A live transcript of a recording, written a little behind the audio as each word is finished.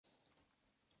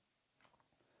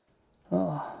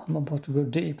Ah, I'm about to go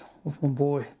deep with my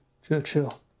boy,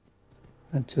 Churchill,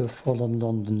 into a fallen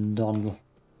London Dondle.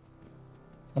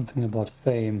 Something about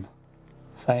fame.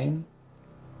 Fame?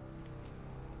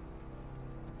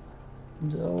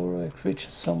 There are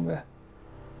creatures somewhere.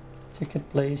 Ticket,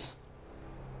 please.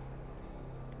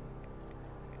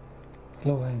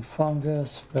 Glowing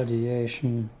fungus,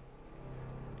 radiation.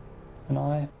 Can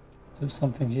I do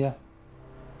something here?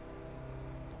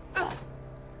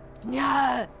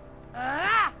 Yeah.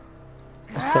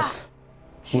 What's that?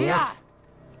 Weird?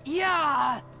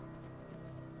 Yeah.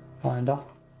 Kinda.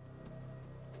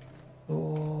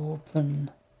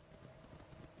 Open.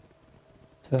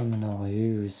 Terminal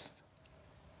used.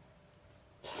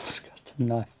 It's got the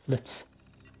knife flips.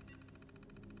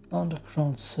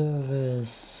 Underground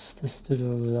service. This to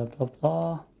do blah blah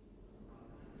blah.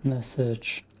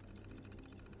 Message.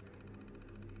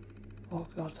 Oh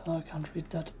god, I can't read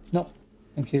that. No,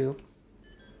 thank you.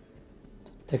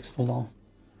 That takes too long.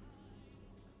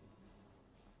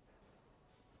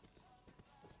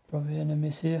 Probably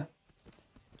enemies here.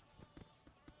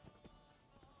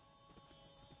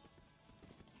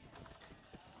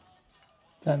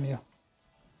 Damn you.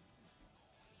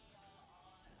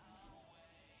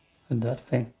 And that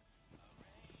thing.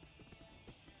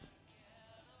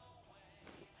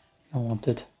 I want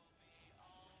it.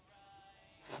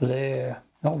 Flare.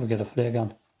 Oh, we get a flare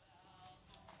gun.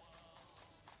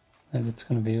 Maybe it's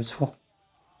gonna be useful.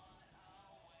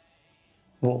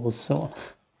 Wall zone.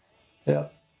 Yeah.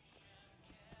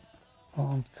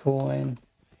 On coin.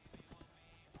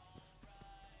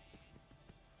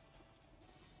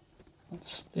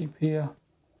 Let's sleep here.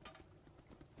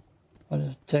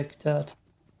 I'll take that.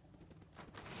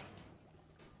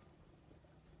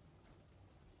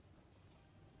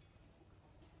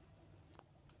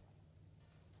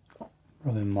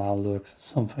 Probably Malux or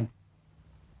something.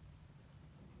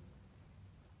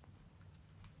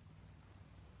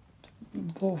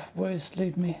 Both ways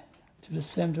lead me to the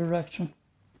same direction.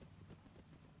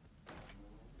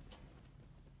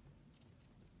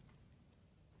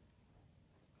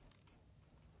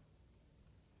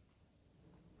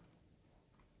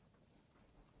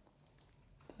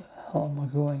 How am I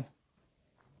going?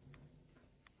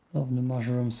 Love the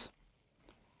mushrooms.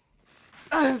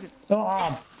 Oh,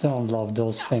 I don't love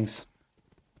those things.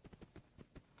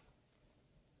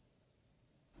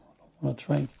 I don't want to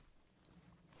drink.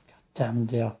 God damn,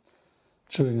 they are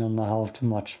chewing on my health too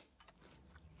much.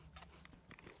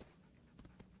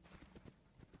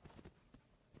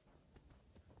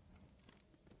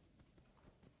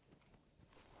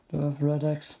 Do I have red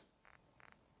X?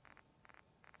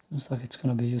 Seems like it's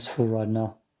gonna be useful right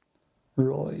now.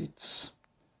 Roids.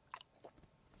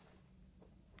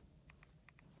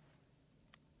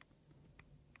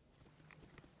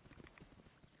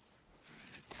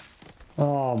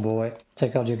 Oh boy,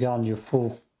 take out your gun, you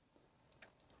fool.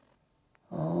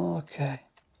 Okay.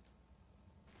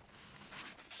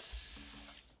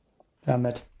 Damn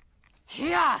it.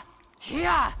 Here.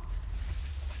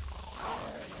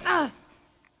 I'm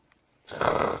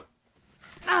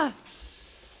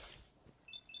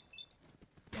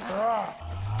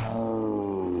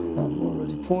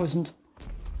already poisoned.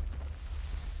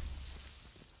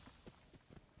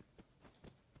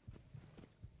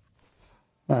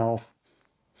 My health.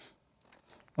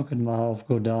 Look at my health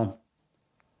go down.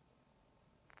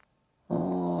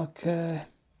 Okay.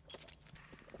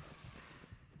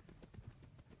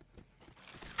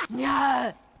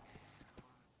 Yeah.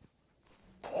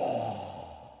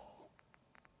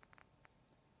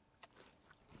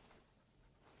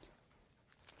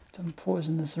 Them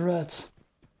poisonous rats.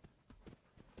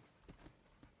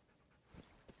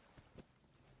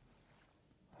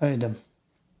 Hate them.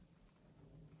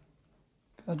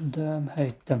 Goddamn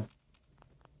hate them.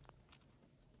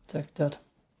 Take that.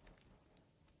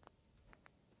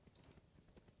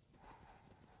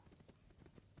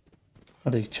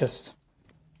 Bloody chest.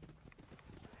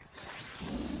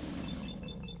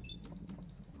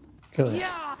 Good.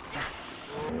 Yeah.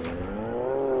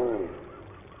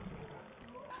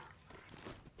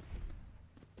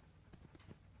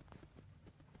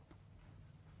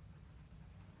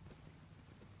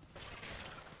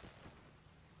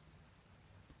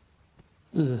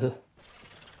 Ugh.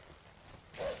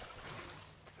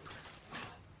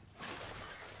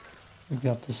 We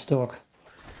got the stock.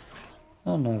 I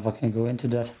don't know if I can go into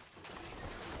that.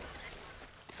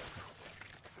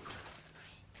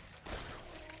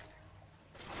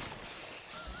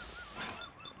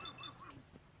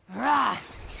 Rah.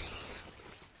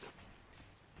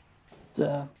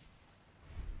 Damn.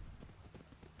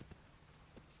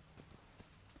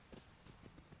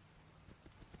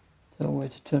 So way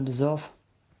to turn this off.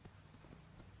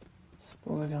 It's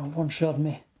probably gonna one-shot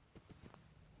me.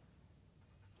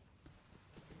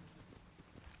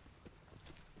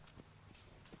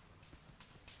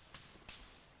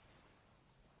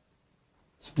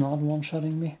 It's not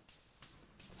one-shotting me.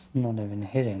 It's not even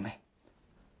hitting me.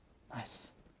 Nice.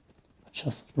 I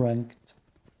just ranked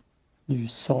new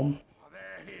some.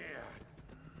 They're here.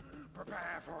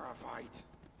 Prepare for a fight.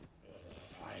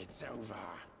 Fight's over.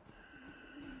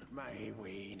 May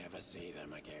we never see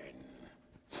them again.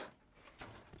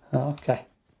 Okay.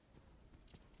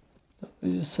 What do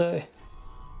you say?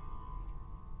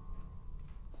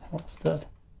 What's that?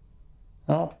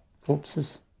 Oh,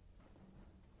 corpses.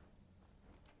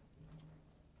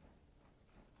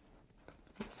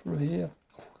 Go through here.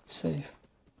 Quick save.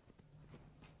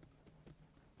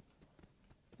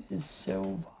 It's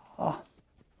over.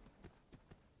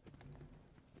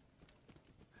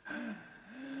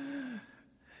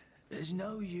 There's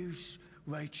no use,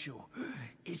 Rachel.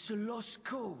 It's a lost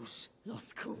cause.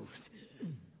 Lost cause.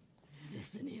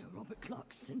 Listen here, Robert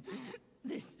Clarkson.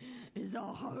 This is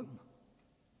our home.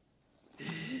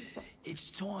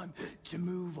 It's time to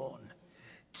move on.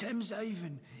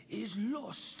 Thameshaven is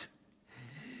lost.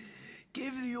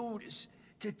 Give the orders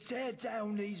to tear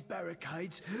down these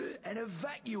barricades and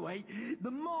evacuate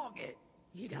the market.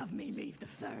 You'd have me leave the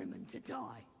Ferryman to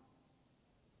die.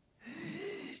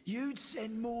 You'd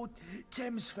send more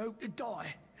Thames folk to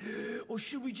die. Or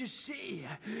should we just sit here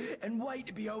and wait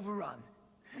to be overrun?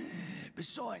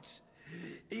 Besides,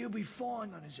 he'll be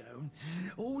fine on his own.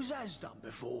 Always has done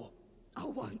before. I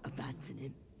won't abandon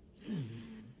him.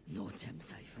 Nor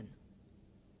Thameshaven.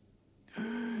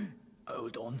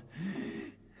 Hold on.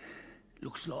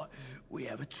 Looks like we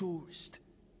have a tourist.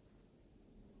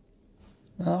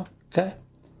 Okay.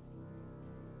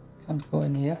 Can't go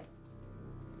in here.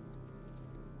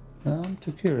 No, I'm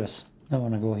too curious. I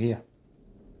want to go here.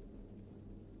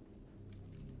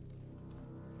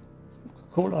 There's no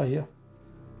Coca-Cola here.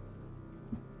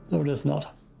 No, there's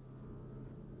not.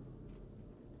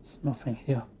 There's nothing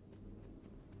here.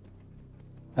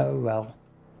 Oh well.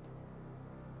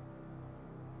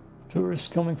 Tourists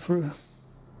coming through.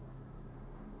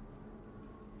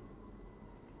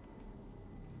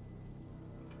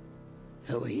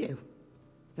 Who are you?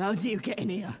 How do you get in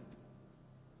here?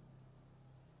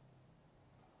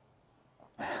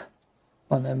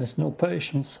 My name is No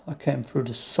Patience. I came through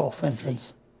the soft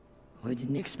entrance. We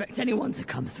didn't expect anyone to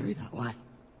come through that way.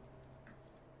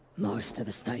 Most of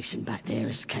the station back there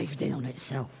is caved in on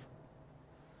itself.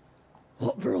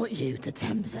 What brought you to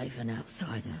Thameshaven,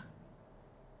 outsider?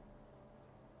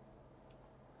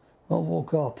 I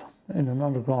woke up in an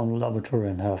underground laboratory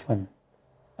and have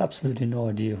absolutely no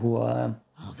idea who I am.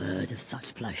 I've heard of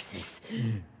such places.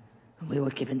 We were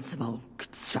given some old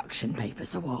construction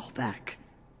papers a while back.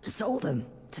 Sold them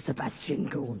to Sebastian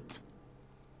Gaunt.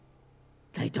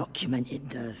 They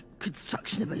documented the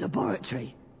construction of a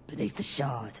laboratory beneath the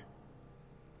Shard.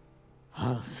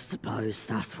 I suppose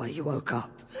that's where you woke up.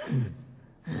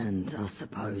 And I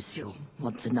suppose you'll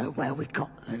want to know where we got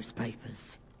those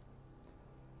papers.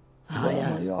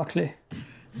 Exactly.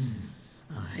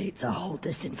 I hate to hold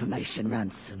this information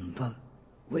ransom, but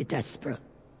we're desperate.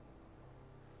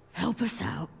 Help us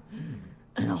out,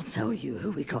 and I'll tell you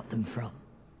who we got them from.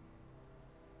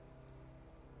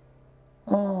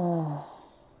 Oh,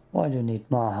 why do you need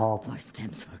my help? Most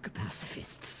Thamesfolk are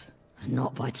pacifists, and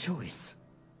not by choice.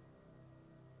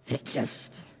 It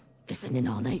just isn't in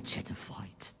our nature to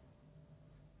fight.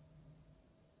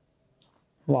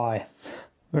 Why?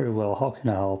 Very well, how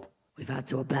can I help? We've had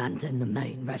to abandon the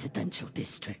main residential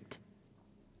district.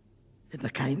 It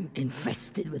became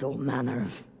infested with all manner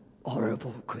of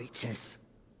horrible creatures.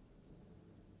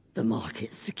 The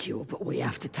market's secure, but we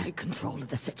have to take control of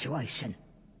the situation.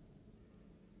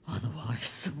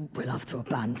 Otherwise, we'll have to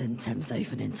abandon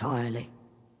Thameshaven entirely.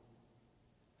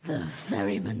 The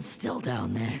Ferryman's still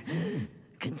down there,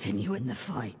 continuing the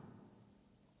fight.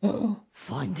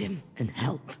 Find him and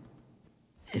help,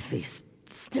 if he's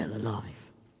still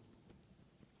alive.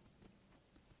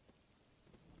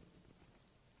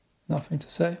 Nothing to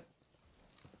say.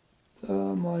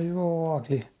 You're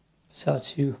ugly.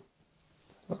 Besides you.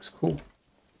 Looks cool.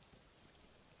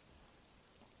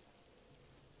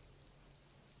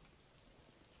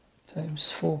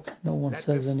 Thames folk, no one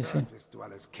says anything.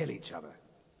 Kill each other.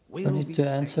 I need to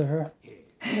answer her.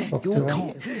 Talk to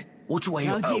her. Which way?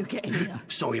 How do you get in here?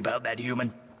 Sorry about that,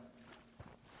 human.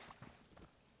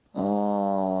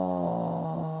 Oh.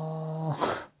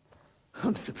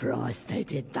 I'm surprised they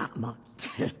did that much.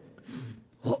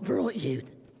 What brought you?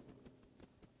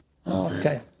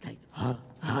 Okay.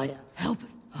 Help us.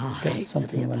 I Guess hate to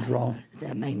something be a went pain, wrong. but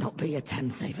there may not be a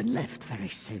Thameshaven left very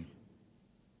soon.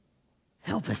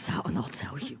 Help us out and I'll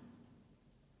tell you.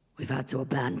 We've had to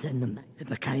abandon them. It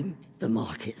became the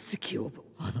market secure, but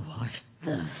otherwise,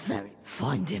 the ferry.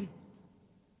 Find him.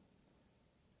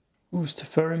 Who's the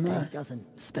ferryman? He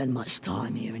doesn't spend much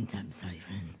time here in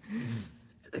Thameshaven.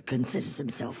 Considers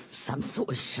himself some sort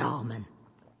of shaman.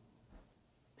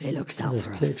 He looks out Just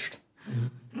for us. glitched.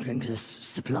 Brings us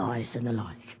supplies and the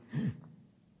like.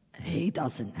 He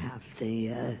doesn't have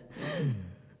the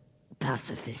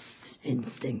pacifist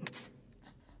instinct.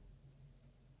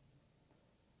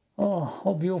 Oh,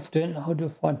 I'll be off then. How do I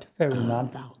find the ferryman?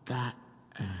 About that,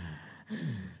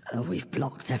 we've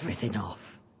blocked everything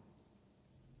off.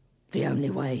 The only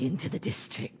way into the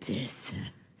district is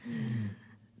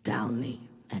down the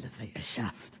elevator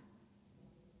shaft.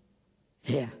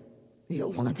 Here,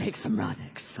 you'll want to take some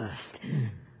Radex first.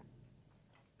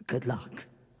 Good luck.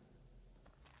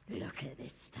 Look at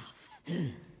this stuff.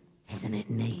 Isn't it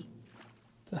neat?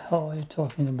 The hell are you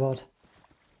talking about?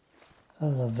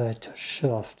 Elevator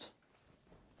shaft.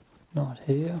 Not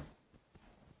here.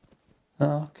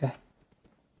 Oh, okay.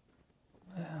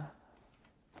 Yeah.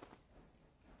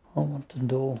 I want the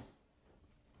door.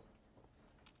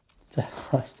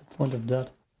 What's the point of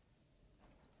that?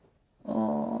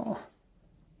 Oh.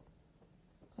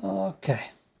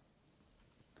 Okay.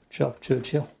 Good job,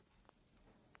 Churchill.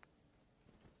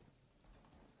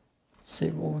 Let's see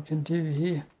what we can do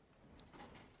here.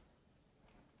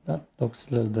 That looks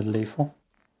a little bit lethal.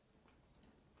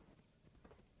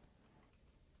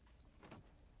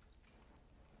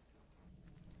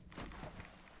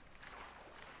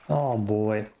 Oh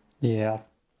boy, yeah.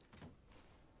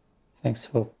 Thanks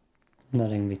for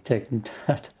letting me take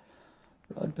that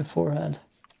right beforehand.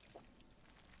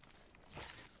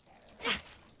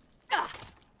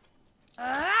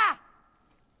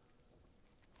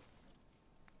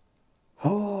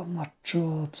 Oh, my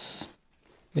jobs.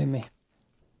 Give me.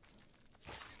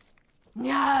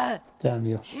 Damn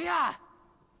you.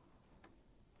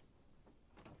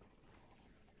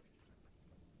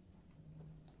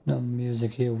 No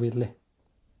music here, weirdly.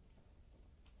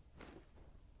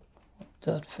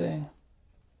 That thing.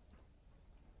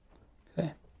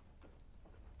 Okay.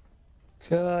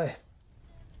 Okay.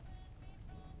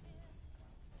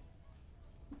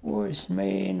 Where's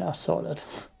me? I saw that.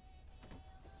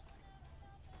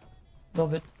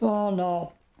 Love it. Oh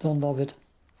no, don't love it.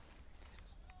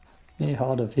 Me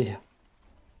out of here.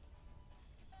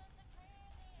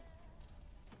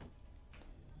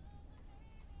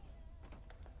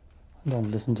 I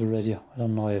don't listen to radio. I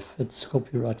don't know if it's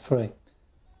copyright free.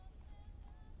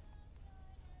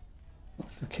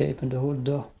 Off the cape and the hood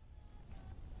though.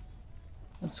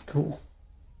 That's cool.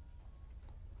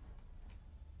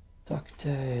 Duct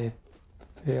tape.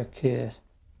 Bear kit.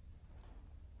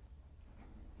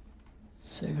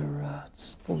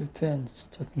 Cigarettes. Bobby pins.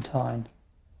 Turpentine.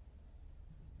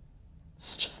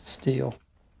 It's just steel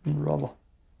and rubber.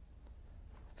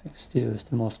 I think steel is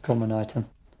the most common item.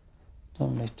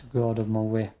 Don't need to go out of my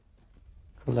way.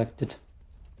 Collect it.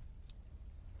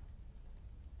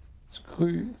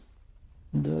 Screw.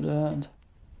 On the other hand.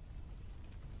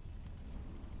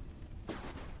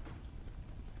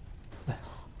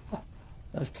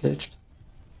 That glitched.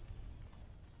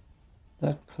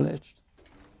 That glitched.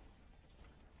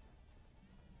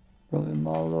 Probably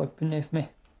more like beneath me.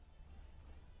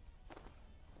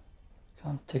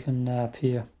 Can't take a nap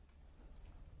here.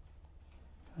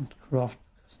 Can't craft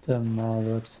because there are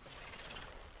malworks.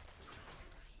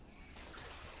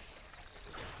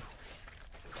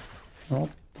 What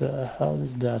the hell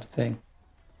is that thing?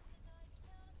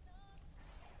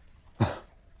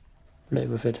 Play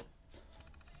with it.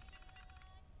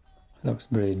 Looks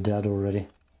pretty dead already.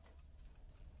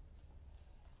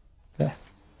 Okay.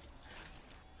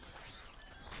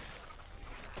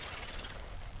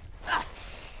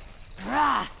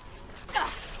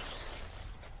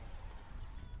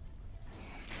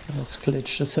 Looks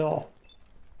glitched as hell.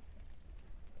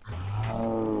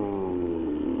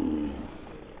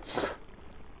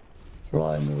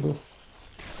 Dry noodle.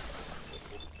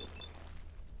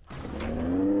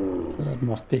 So that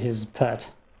must be his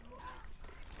pet.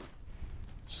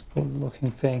 Just good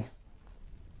looking thing.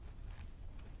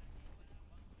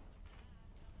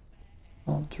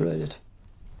 I'll trade it.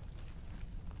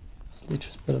 This leech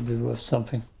better be worth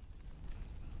something.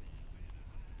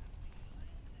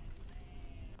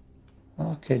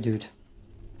 Okay, dude.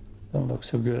 Don't look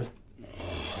so good.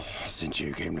 Since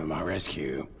you came to my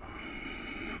rescue,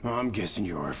 I'm guessing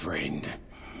you're a friend.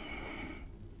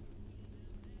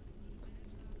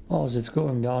 Oh, it's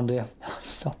going down there.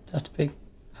 Stop that thing.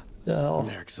 The hell?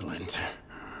 Excellent.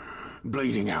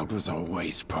 Bleeding out was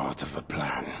always part of the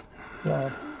plan.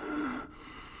 God.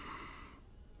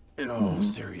 In all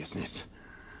seriousness,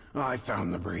 I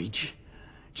found the breach.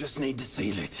 Just need to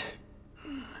seal it.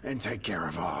 And take care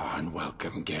of our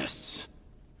unwelcome guests.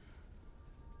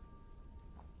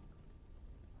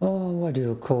 Oh, why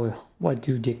do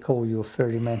they call you a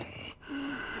ferryman?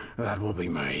 That will be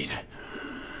made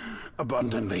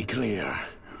abundantly clear.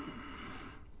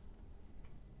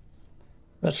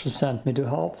 That should send me to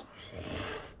help.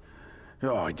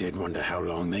 Oh, I did wonder how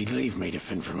long they'd leave me to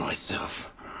fend for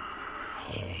myself.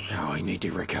 Now I need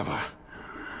to recover.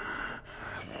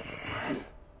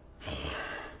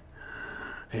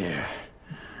 Here,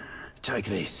 take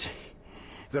this.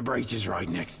 The breach is right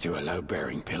next to a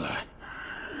load-bearing pillar.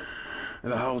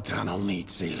 The whole tunnel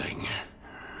needs sealing.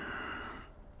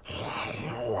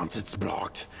 Once it's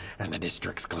blocked and the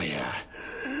district's clear,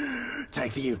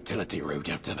 take the utility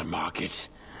route up to the market.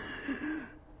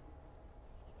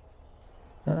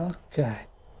 Okay.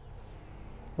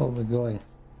 Where are we going?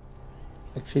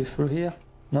 Actually through here?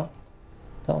 No.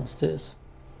 Downstairs.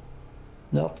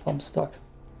 Nope, I'm stuck.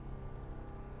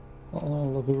 Oh,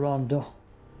 look around though.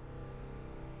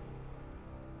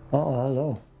 Oh,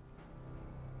 hello.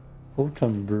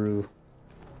 Autumn brew.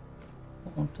 I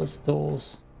want the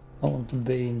stores. I want the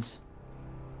beans.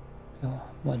 Oh,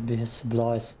 might be his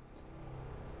supplies.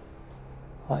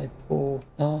 Hypo.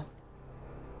 No.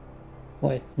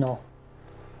 Wait, no.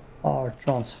 R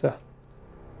transfer.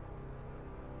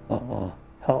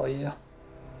 Hell yeah.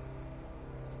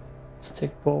 Let's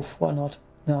take both, why not?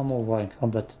 No, I'm over in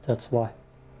combat, that's why.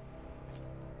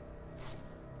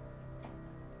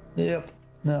 Yep,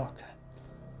 no, okay.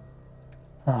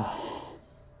 Ah.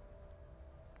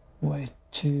 Way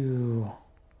to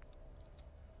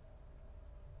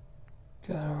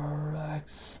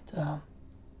correct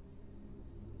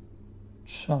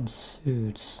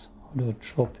jumpsuits. How do I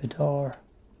drop it? R.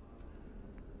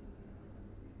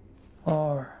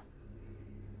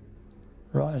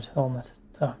 Right, helmet.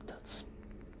 Damn, that's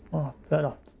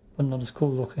better, but not as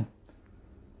cool looking.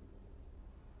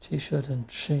 T-shirt and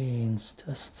jeans,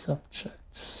 test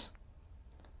subjects.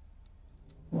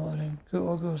 Wearing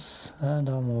goggles, and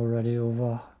I'm already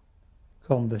over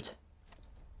combat.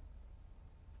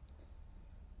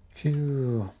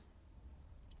 Q2.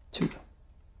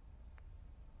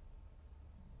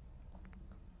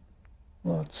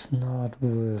 What's not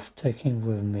worth taking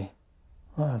with me?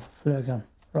 I have a flare gun,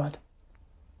 right?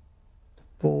 The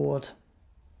board.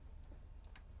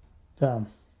 Damn.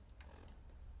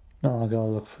 Now I gotta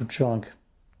look for junk.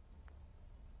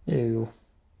 Ew.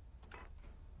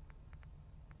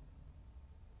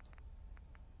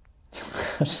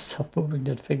 Stop moving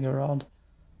that thing around.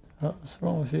 What's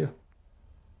wrong with you?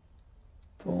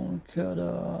 Bone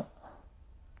cutter.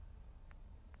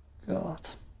 God.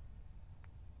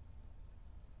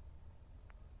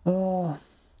 Oh,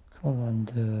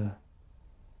 commander.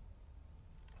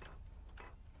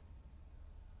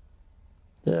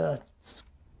 That's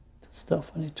the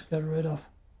stuff I need to get rid of.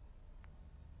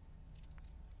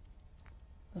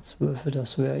 That's worth it, I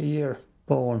swear. Ear,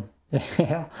 bone.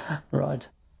 Yeah, right.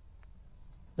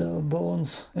 There are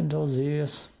bones in those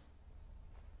ears.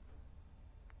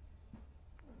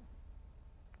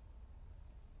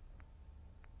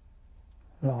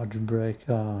 Large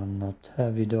breaker, not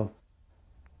heavy though.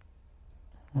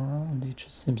 Well, it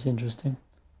just seems interesting.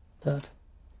 That.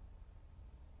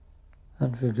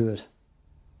 And we're good.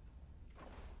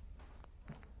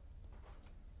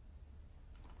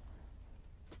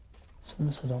 As soon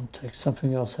as I don't take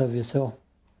something else heavy as hell.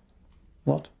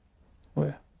 What?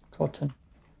 Where? Cotton.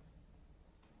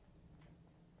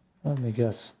 Let me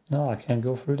guess. No, I can't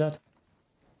go through that.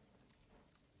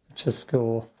 Just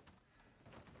go.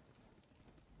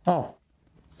 Oh.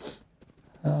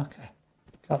 Okay.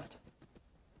 Got it.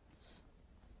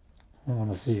 I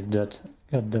want to see if that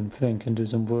goddamn thing can do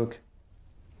some work.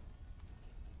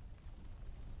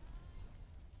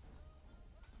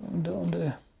 Going down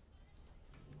there.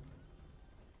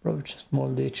 Probably just more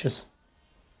leeches.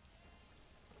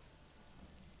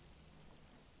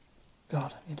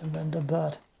 God, I need to bend the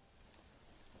bat.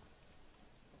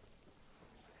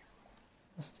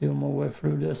 I'll steal my way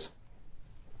through this.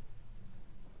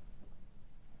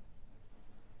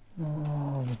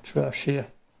 Oh, the trash here.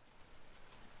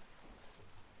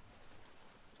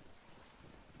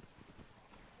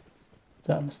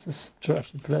 Damn, is this a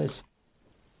trashy place?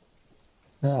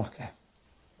 Okay.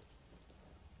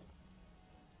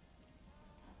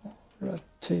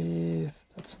 Relative.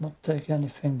 Let's not take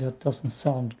anything that doesn't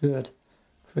sound good.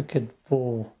 Cricket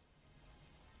ball.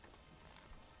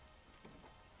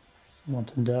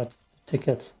 Wanting that.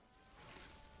 Tickets.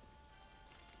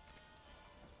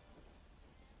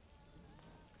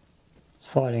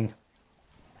 fighting.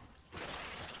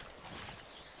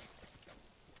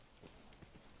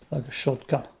 It's like a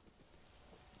shotgun.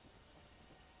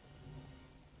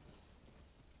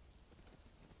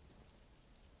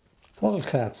 Bottle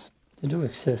caps, they do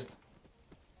exist.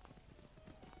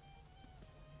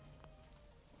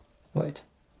 Wait.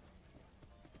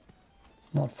 It's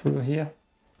not through here.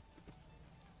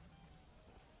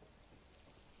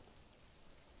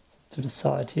 To the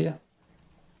side here.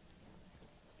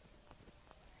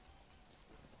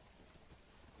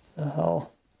 The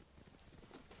hell?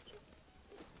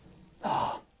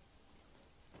 Oh.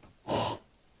 Oh.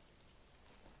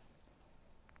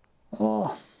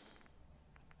 Oh.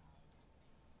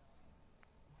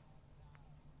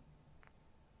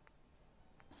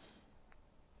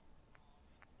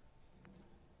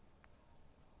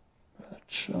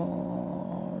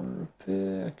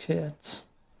 Repair kits.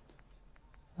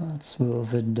 That's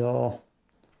worth it door.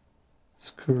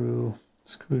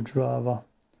 Screwdriver.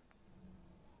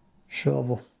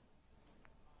 Shovel.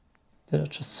 Did I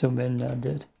just zoom in there? I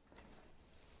did.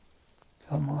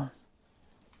 Come on.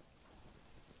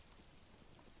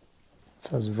 It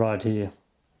says right here.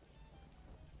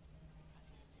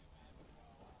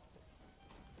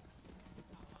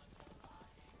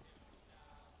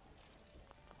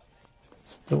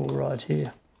 It's a door right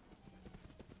here.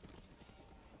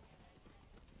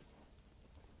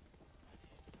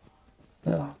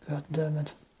 Oh, god damn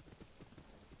it.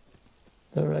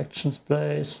 Directions,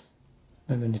 please.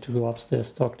 Maybe I need to go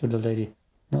upstairs, talk to the lady.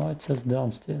 No, it says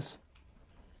downstairs.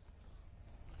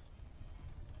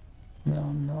 No,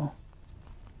 no.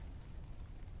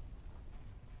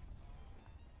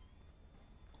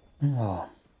 Oh.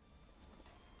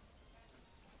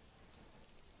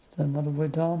 Is there another way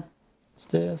down?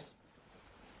 Stairs?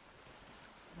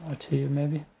 Right here,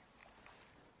 maybe?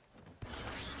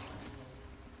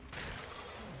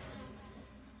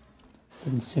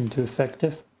 Didn't seem too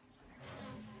effective.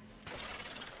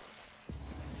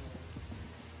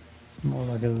 It's more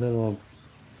like a little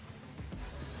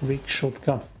weak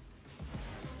shotgun.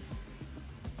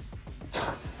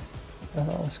 What the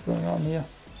hell is going on here?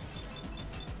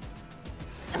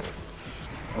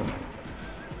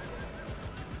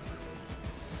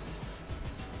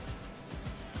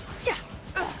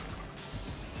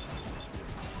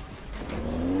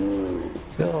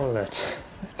 Got it.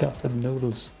 I got the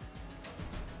noodles.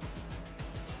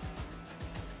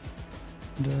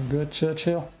 Doing good,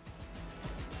 Churchill?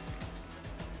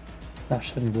 I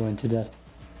shouldn't go into that.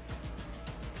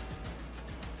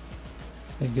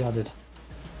 I got it.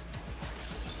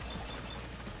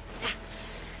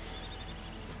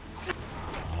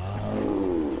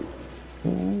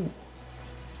 Ooh.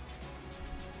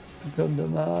 I got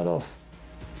them out of.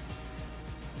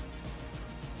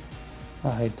 I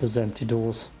hate those empty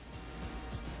doors.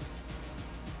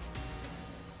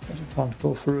 But you can't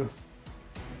go through.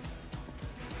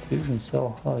 Fusion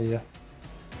cell, oh yeah.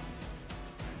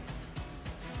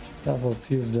 Should have a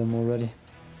few of them already.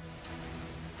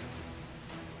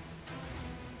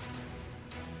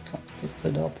 Can't pick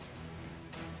that up.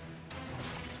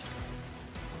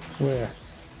 Where?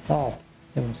 Oh,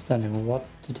 he was standing. What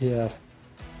did he have?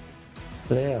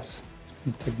 Flares.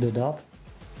 Can pick that up.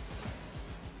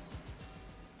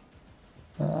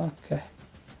 Okay.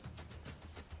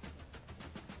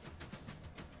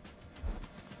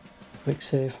 Quick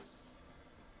save.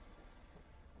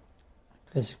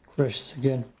 Guess it crashes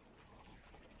again.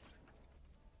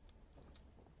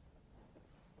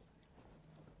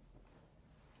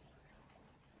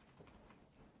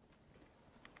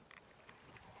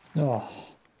 Oh,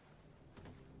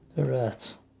 the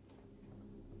rats.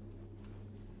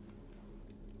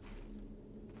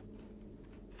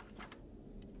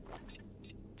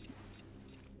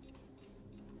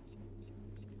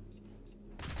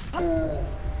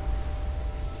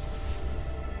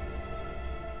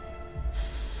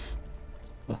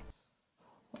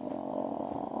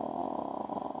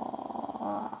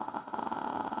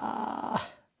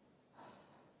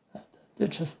 They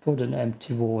just put an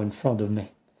empty wall in front of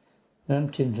me. An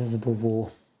empty invisible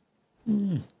wall.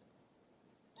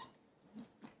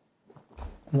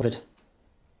 Love it.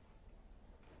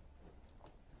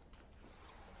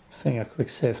 I think I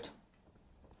quick saved.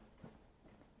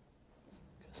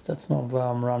 Guess that's not where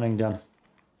I'm running then.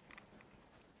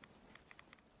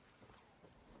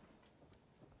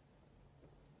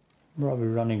 Probably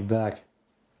running back.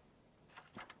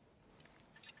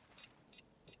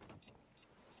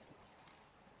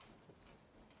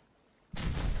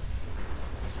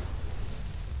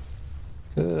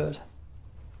 Good.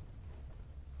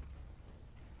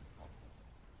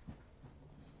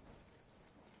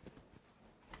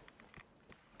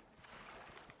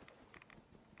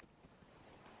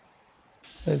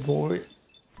 Hey boy.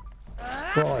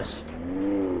 Price.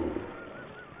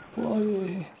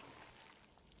 Boy.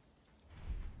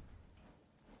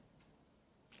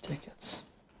 Tickets.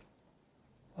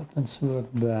 Weapons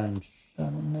workbench. I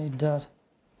don't need that.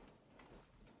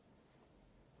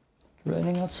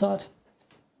 Raining outside?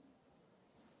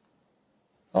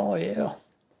 Oh yeah.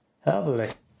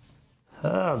 Heavily.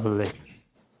 Heavily.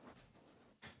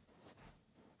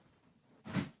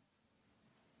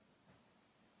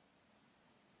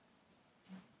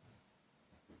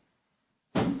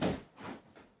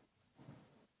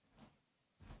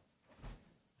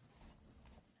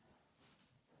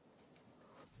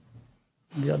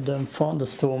 Goddamn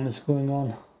thunderstorm is going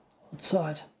on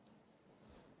outside.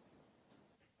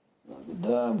 Like a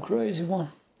damn crazy one.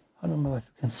 I don't know if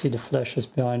you can see the flashes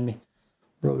behind me.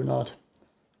 Probably not.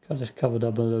 Got it covered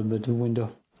up a little bit, the window.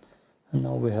 And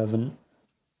now we have an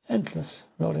endless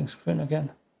loading screen again.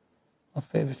 My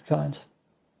favorite kind.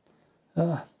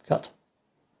 Cut.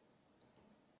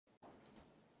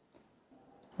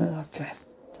 Okay,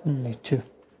 didn't need to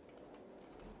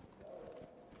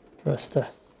press the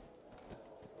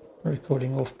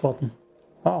recording off button.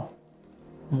 Oh,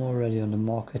 I'm already on the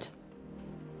market,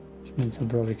 which means I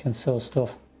probably can sell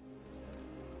stuff.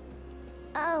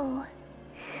 Oh,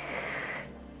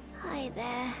 hi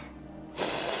there.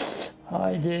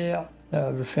 Hi there,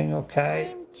 everything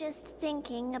okay? I'm just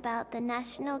thinking about the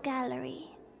National Gallery.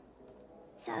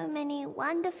 So many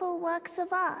wonderful works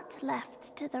of art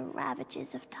left to the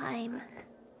ravages of time.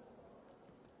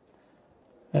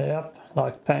 Yep,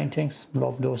 like paintings,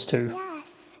 love those too. Yes,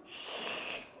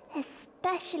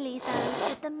 especially those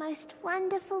with the most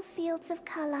wonderful fields of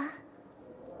color.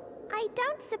 I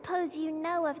don't suppose you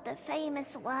know of the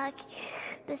famous work,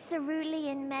 the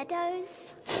Cerulean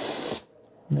Meadows?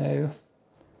 No.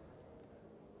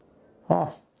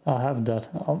 Oh, I have that.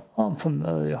 I'm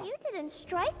familiar. You didn't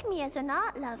strike me as an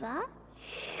art lover.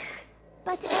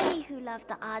 But any who love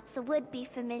the arts would be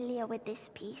familiar with this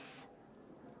piece.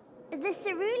 The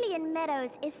Cerulean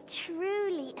Meadows is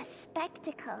truly a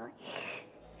spectacle.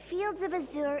 Fields of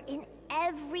azure in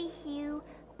every hue,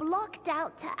 blocked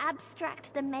out to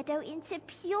abstract the meadow into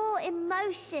pure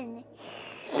emotion.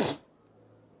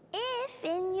 If,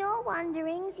 in your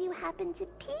wanderings, you happen to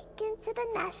peek into the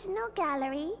National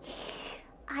Gallery,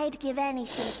 I'd give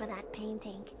anything for that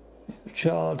painting.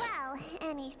 Child. Well,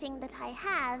 anything that I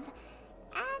have.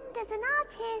 And as an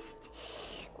artist,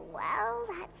 well,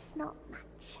 that's not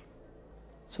much.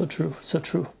 So true, so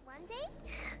true. One day,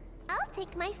 I'll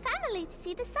take my family to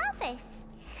see the surface.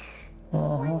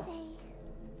 Uh-huh. One day.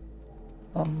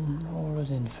 I'm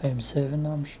already in Thamesheaven,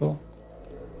 I'm sure.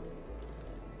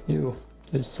 Do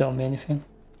you sell me anything?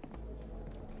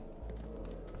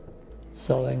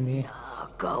 Selling me? Oh,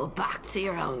 go back to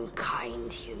your own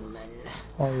kind, human.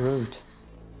 How rude.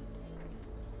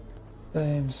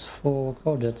 Fame's for...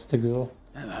 Oh, that's the girl.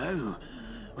 Hello.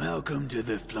 Welcome to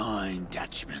the Flying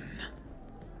Dutchman.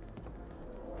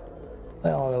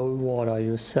 Well, what are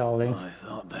you selling? I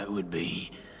thought that would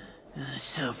be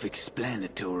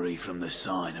self-explanatory from the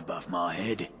sign above my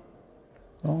head.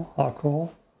 Oh,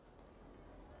 alcohol?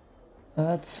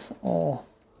 That's all.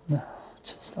 No,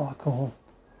 just alcohol.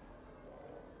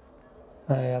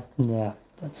 Yeah,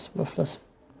 that's worthless.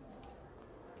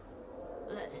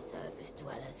 Let the surface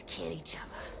dwellers kill each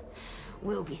other.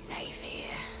 We'll be safe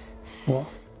here. What?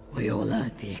 We all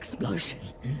heard the explosion.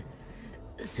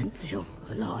 Since you're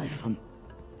alive, I'm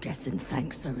guessing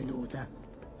thanks are in order.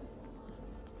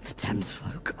 The Thames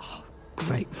folk are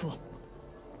grateful.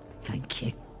 Thank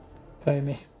you. Pay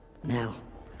me. Now,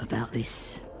 about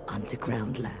this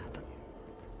underground lab.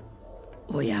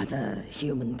 We had a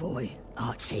human boy,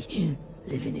 Archie,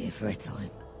 living here for a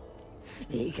time.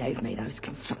 He gave me those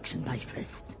construction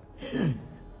papers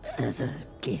as a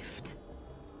gift.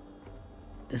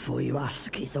 Before you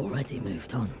ask, he's already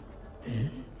moved on.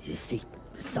 You see,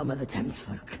 some of the Thames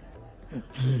folk.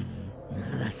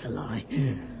 No, that's a lie.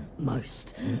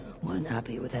 Most weren't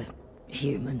happy with a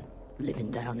human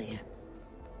living down here.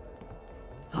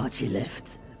 Archie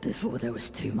left before there was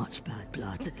too much bad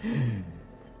blood.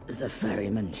 The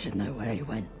ferryman should know where he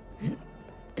went.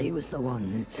 He was the one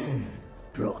who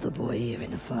brought the boy here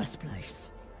in the first place.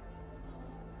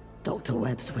 Dr.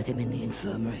 Webb's with him in the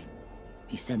infirmary.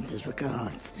 He sends his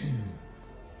regards.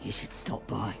 You should stop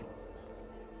by.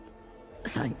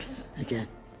 Thanks again.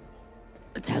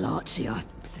 Tell Archie I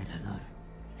said hello,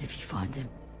 if you find him.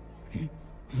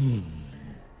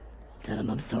 Tell him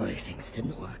I'm sorry things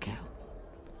didn't work out.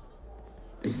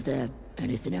 Is there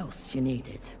anything else you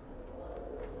needed?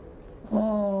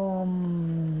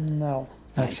 No.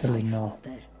 Stay Actually, safe no. out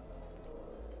there.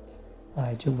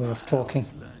 I do way of talking.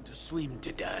 Learned to swim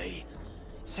today.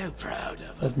 So proud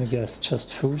of her. Let me guess,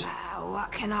 just food?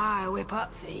 What can I whip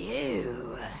up for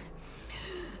you?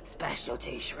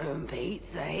 Specialty shroom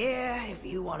pizza here if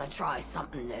you want to try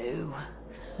something new.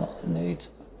 I need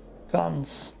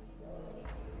guns.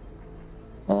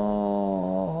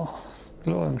 Oh,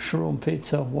 glowing shroom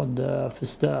pizza. What the F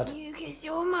is that? You kiss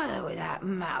your mother with that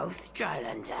mouth,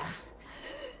 Drylander.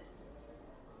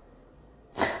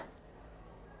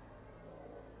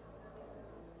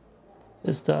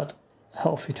 Is that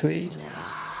healthy to eat?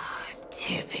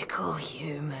 Typical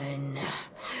human.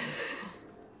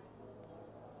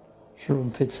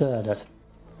 Shroom pizza added.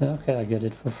 Okay, I get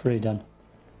it for free then.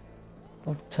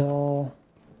 Hotel.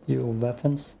 Your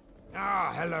weapons?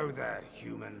 Ah, hello there,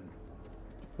 human.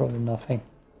 Probably nothing.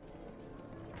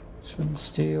 Shouldn't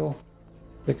steal.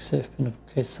 Quick save in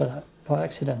case I by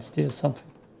accident steal something.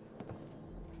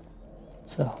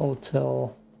 It's a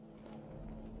hotel.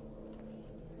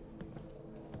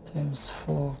 Thames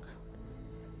Fork.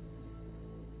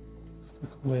 Let's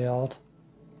look a way out.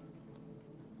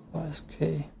 Where's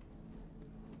key?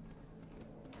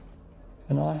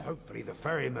 Can I? Hopefully the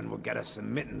ferryman will get us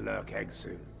some mitten lurk eggs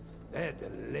soon. They're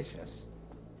delicious.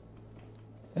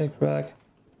 Hey, Greg.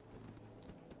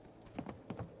 Did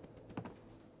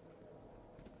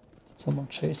someone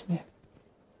chase me?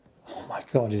 Oh my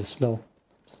god, you're slow.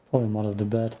 Just pull him out of the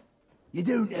bed. You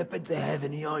don't happen to have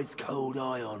any ice cold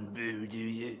ion boo, do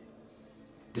you?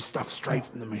 The stuff straight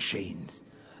from the machines.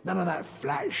 None of that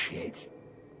flat shit.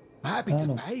 I'm happy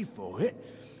to pay for it.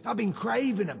 I've been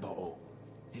craving a bottle.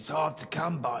 It's hard to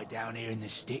come by down here in the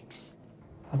sticks.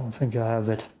 I don't think I have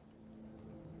it.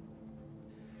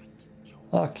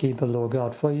 I'll keep a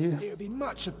lookout for you. It would be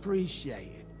much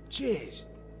appreciated. Cheers.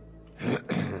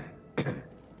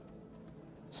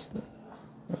 It's a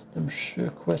random sure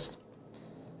quest.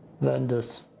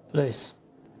 Vendors, place.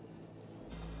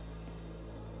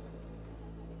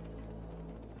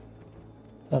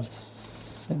 That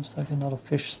seems like another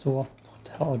fish store. What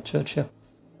the hell, Churchill?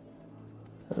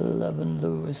 11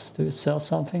 Lewis, do you sell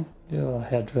something? You're a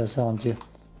hairdresser, aren't you?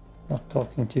 Not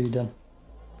talking to you then.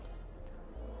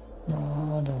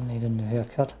 No, I don't need a new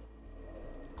haircut.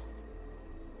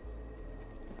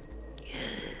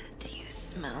 Do you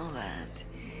smell that?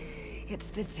 It's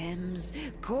the Thames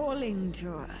calling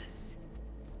to us.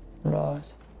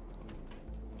 Right.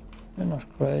 You're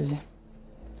not crazy.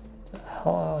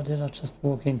 How did I just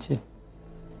walk into?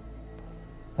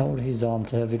 Oh, he's armed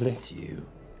heavily. It's you.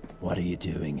 What are you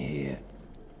doing here?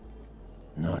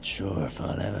 Not sure if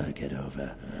I'll ever get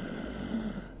over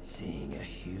seeing a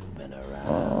human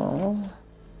around.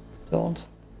 Don't.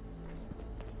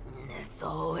 It's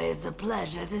always a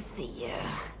pleasure to see you.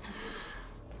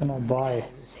 Can I buy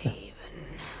Thameshaven.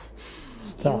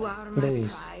 stuff, You are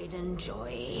please? my pride and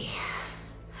joy.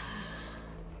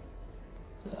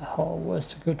 Oh,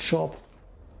 where's the good shop?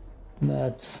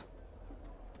 Meds.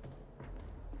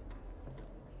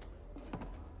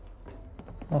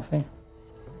 Nothing.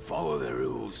 Follow the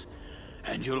rules,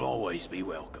 and you'll always be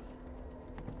welcome.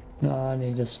 No, I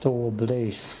need a store,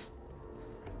 please.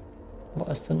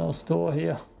 Why is there no store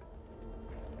here?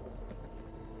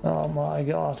 Oh my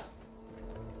god.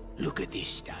 Look at this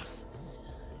stuff.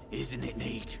 Isn't it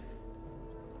neat?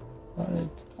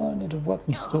 I need a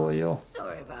weapon store, yo.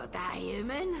 Sorry about that,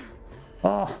 human.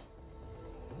 Ah!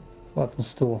 Weapon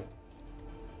store.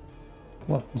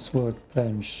 Weapons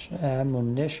workbench.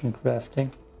 Ammunition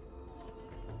crafting.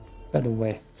 By the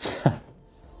way.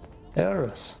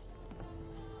 Arrows.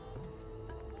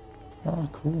 Oh,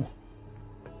 cool.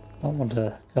 I want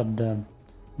a goddamn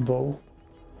bow.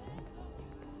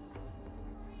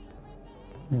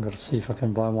 I'm gonna see if I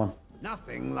can buy one.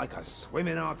 Nothing like a swim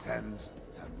in our Thames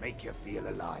to make you feel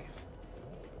alive.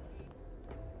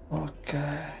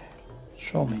 Okay.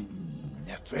 Show me.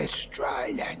 A fresh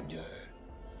Drylander.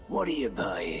 What are you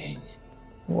buying?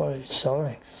 What are you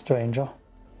selling, stranger?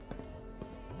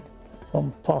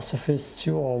 Some pacifists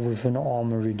you are with an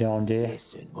armory down there.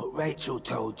 Listen, what Rachel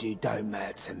told you don't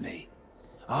matter to me.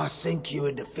 I'll sink you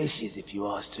into fishes if you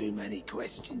ask too many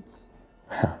questions.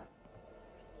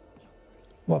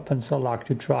 Weapons I like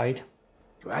to try it.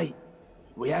 Great.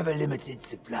 We have a limited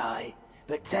supply,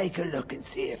 but take a look and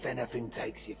see if anything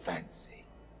takes your fancy.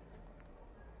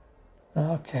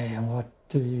 Okay, and what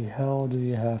hell do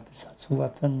you have besides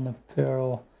weapon,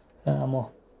 apparel,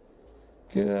 ammo?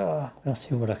 Yeah, I'm gonna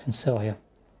see what I can sell here.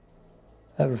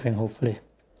 Everything, hopefully.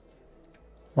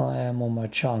 My ammo, my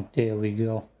chunk, there we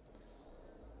go.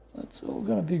 That's all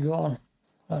gonna be gone.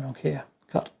 I don't care.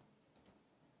 Cut.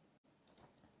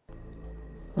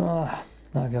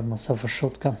 I got myself a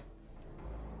shotgun.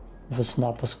 With a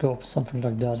sniper scope, something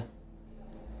like that.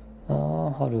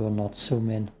 How do I not zoom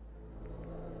in?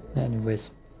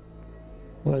 Anyways,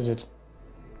 where is it?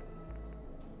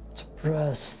 It's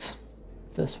pressed.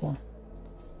 This one.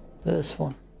 This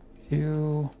one.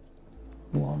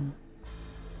 Q1.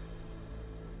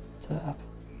 Tab.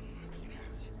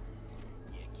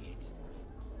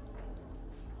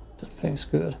 That thing's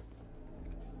good.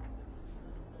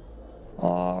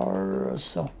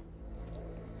 So.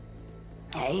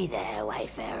 Hey there,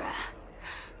 Wayfarer.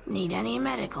 Need any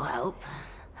medical help?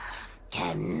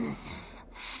 Chems.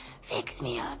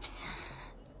 Fix-me-ups.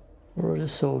 Already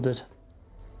sold it.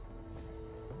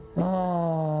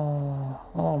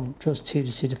 I'm just here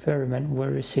to see the ferryman.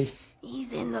 Where is he?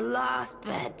 He's in the last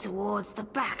bed towards the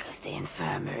back of the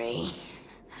infirmary.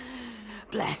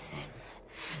 Bless him.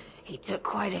 He took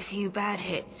quite a few bad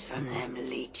hits from them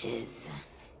leeches.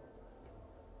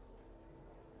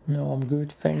 No, I'm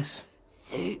good, thanks.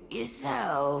 Suit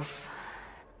yourself.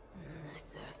 The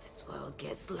surface world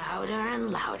gets louder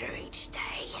and louder each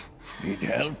day. Need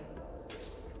help?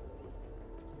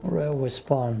 Railway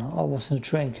spine. I was in a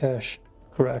train crash.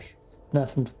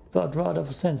 Nothing but right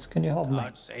ever since. Can you help me?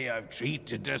 I'd say I've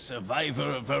treated a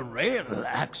survivor of a rail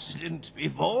accident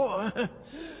before.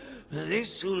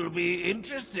 This will be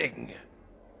interesting.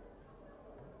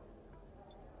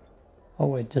 Oh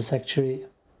wait, there's actually...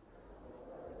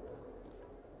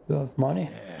 You have money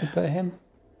to pay him?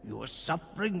 You're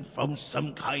suffering from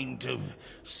some kind of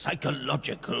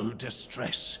psychological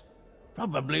distress.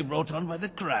 Probably brought on by the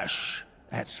crash.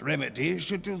 That remedy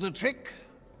should do the trick.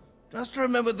 Just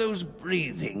remember those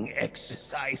breathing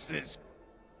exercises.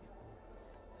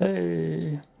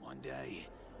 Hey. One day,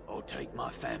 I'll take my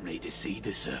family to see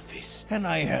the surface. Can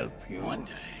I help you? One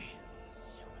day.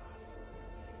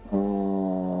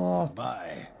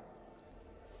 Bye.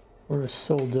 Already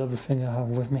sold everything I have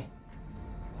with me.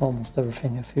 Almost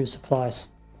everything. A few supplies.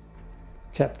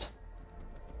 Kept.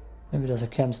 Maybe there's a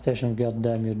camp station.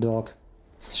 Goddamn you, dog.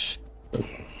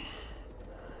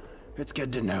 It's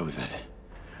good to know that,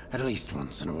 at least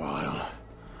once in a while,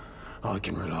 I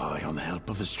can rely on the help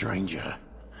of a stranger.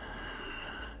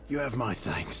 You have my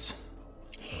thanks.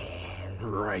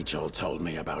 Rachel told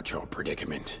me about your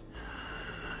predicament.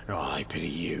 I pity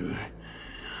you.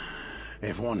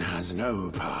 If one has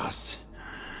no past,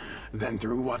 then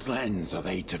through what lens are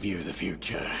they to view the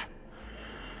future?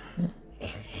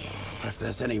 If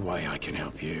there's any way I can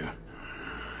help you,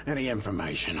 any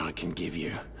information I can give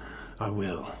you, I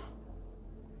will.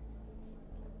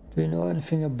 Do you know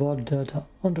anything about that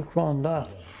underground lab?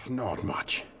 Not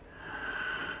much.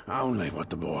 Only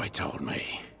what the boy told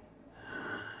me.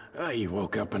 He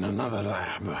woke up in another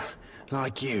lab,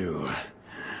 like you.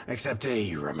 Except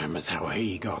he remembers how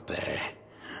he got there.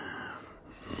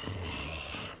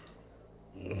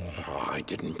 I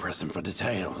didn't press him for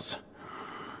details.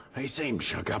 He seemed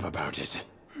shook up about it.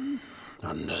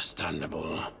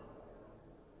 Understandable.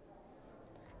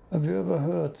 Have you ever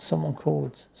heard someone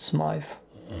called Smythe?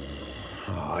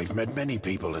 I've met many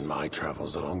people in my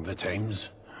travels along the Thames,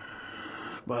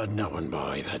 but no one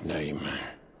by that name.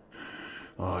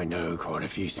 I know quite a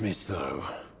few Smiths, though.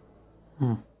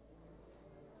 What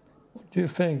do you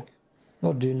think?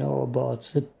 What do you know about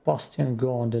Sebastian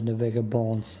Gaunt and the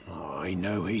Vagabonds? I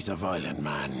know he's a violent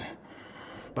man,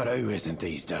 but who isn't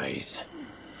these days?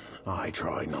 I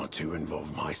try not to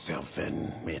involve myself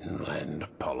in inland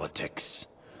politics.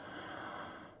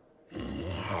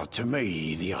 To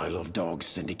me, the Isle of Dogs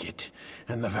Syndicate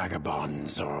and the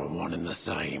Vagabonds are one and the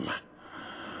same.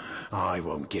 I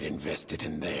won't get invested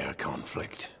in their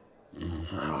conflict.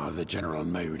 The general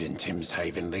mood in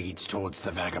Thamesheaven leads towards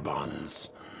the Vagabonds.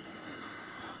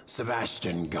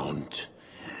 Sebastian Gaunt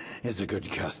is a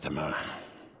good customer.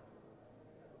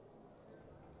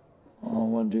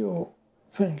 When do you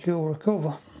think you'll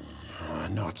recover?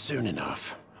 Not soon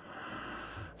enough.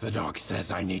 The doc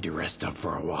says I need to rest up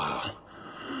for a while,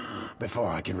 before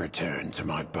I can return to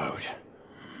my boat.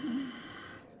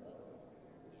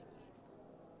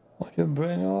 Would you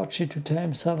bring Archie to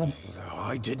Thamesheaven?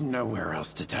 I didn't know where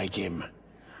else to take him.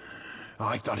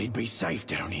 I thought he'd be safe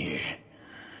down here.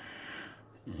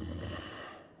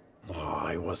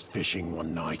 I was fishing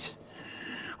one night,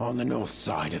 on the north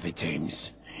side of the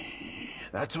Thames.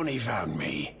 That's when he found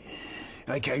me.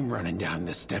 I came running down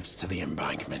the steps to the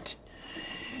embankment.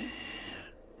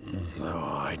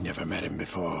 I'd never met him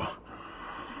before.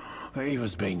 He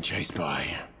was being chased by...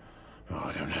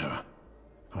 I don't know.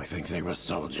 I think they were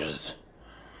soldiers.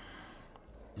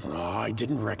 I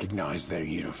didn't recognize their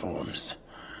uniforms.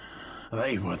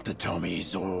 They weren't the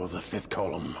Tommies or the 5th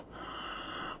Column,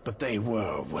 but they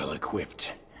were well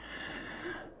equipped.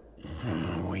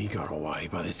 We got away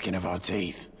by the skin of our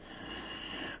teeth.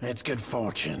 It's good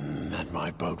fortune that my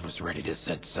boat was ready to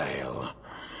set sail.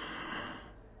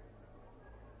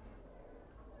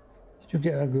 Did you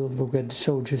get a good look at the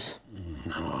soldiers?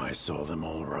 I saw them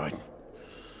all right.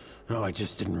 I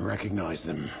just didn't recognize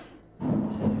them.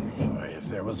 If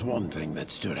there was one thing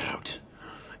that stood out,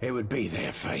 it would be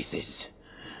their faces.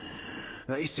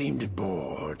 They seemed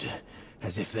bored,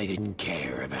 as if they didn't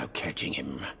care about catching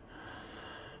him.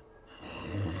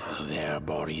 Their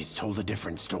bodies told a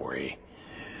different story.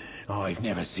 I've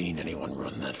never seen anyone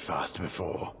run that fast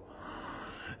before.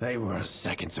 They were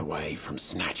seconds away from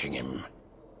snatching him.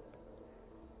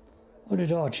 How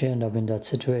did Archie end up in that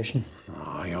situation?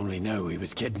 I only know he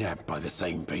was kidnapped by the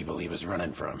same people he was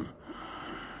running from.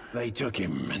 They took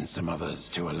him and some others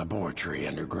to a laboratory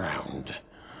underground.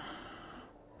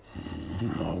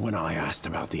 When I asked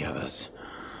about the others,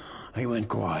 he went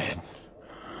quiet.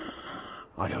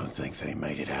 I don't think they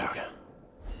made it out.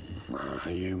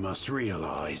 You must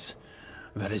realize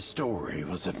that his story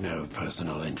was of no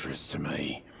personal interest to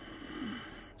me.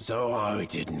 So I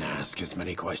didn't ask as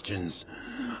many questions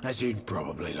as you'd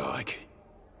probably like.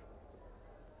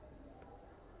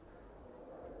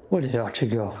 Where did Archie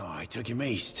go? I took him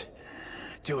east,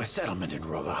 to a settlement in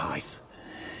Rotherhithe,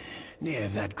 near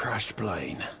that crashed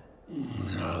plane.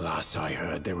 Last I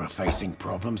heard, they were facing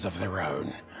problems of their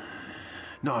own.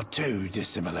 Not too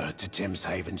dissimilar to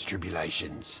Thameshaven's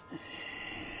tribulations.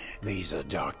 These are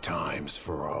dark times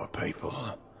for our people.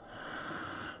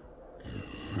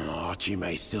 Archie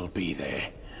may still be there.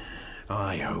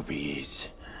 I hope he is.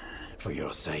 For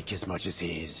your sake as much as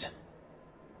his.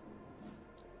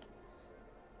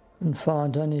 Couldn't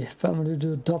find any family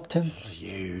to adopt him.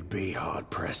 You'd be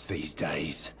hard-pressed these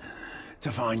days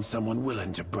to find someone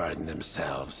willing to burden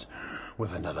themselves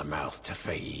with another mouth to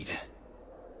feed.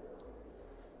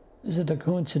 Is it a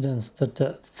coincidence that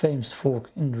the Thames folk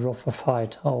in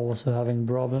Rotherhithe are also having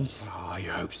problems? I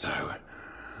hope so.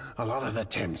 A lot of the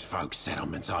Thames folk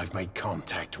settlements I've made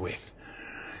contact with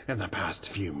in the past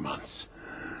few months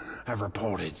have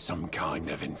reported some kind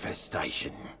of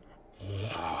infestation.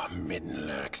 Midden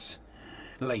lurks,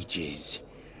 leeches,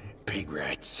 pig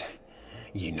rats,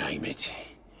 you name it.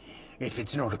 If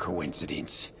it's not a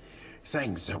coincidence,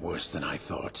 things are worse than I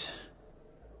thought.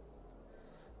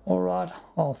 Alright,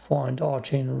 I'll find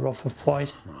Archie in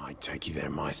Rotherhithe. I'd take you there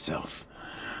myself,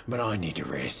 but I need to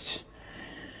rest.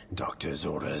 Doctor's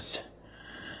orders.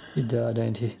 He died,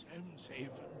 ain't he? Thameshaven,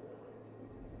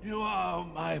 you are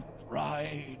my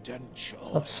pride and joy.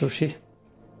 What's up, Sushi?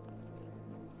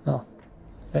 Oh,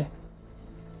 okay.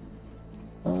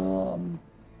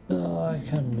 I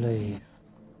can leave.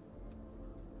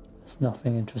 There's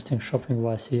nothing interesting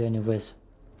shopping-wise here anyways.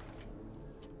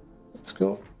 Let's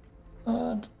go.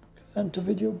 And end the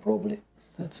video probably.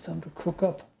 It's time to cook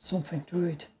up something to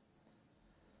eat.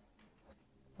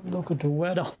 Look at the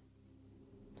weather.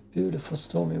 Beautiful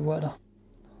stormy weather.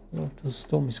 Love those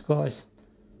stormy skies.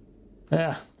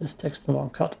 Yeah, this takes the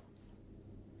long cut.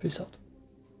 Peace out.